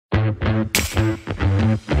What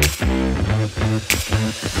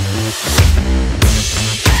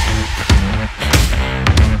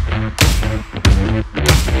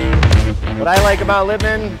I like about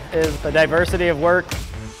Lippmann is the diversity of work,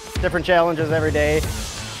 different challenges every day,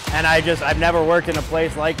 and I've never worked in a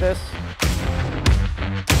place like this.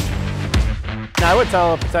 I would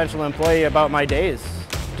tell a potential employee about my days,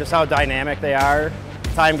 just how dynamic they are.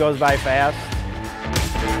 Time goes by fast.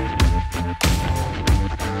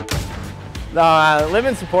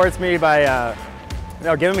 Lippmann supports me by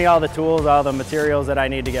giving me all the tools, all the materials that I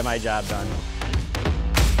need to get my job done.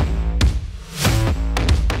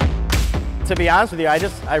 To be honest with you,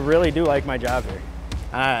 I really do like my job here.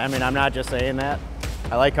 I mean, I'm not just saying that.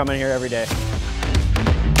 I like coming here every day.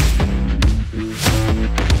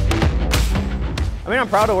 I mean, I'm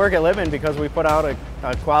proud to work at Lippmann because we put out a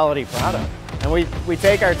quality product. And we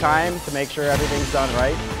take our time to make sure everything's done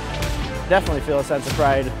right. Definitely feel a sense of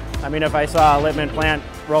pride. I mean, if I saw a Lippmann plant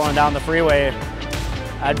rolling down the freeway,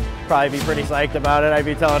 I'd probably be pretty psyched about it. I'd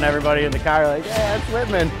be telling everybody in the car, like, yeah, it's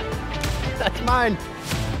Lippmann. That's mine.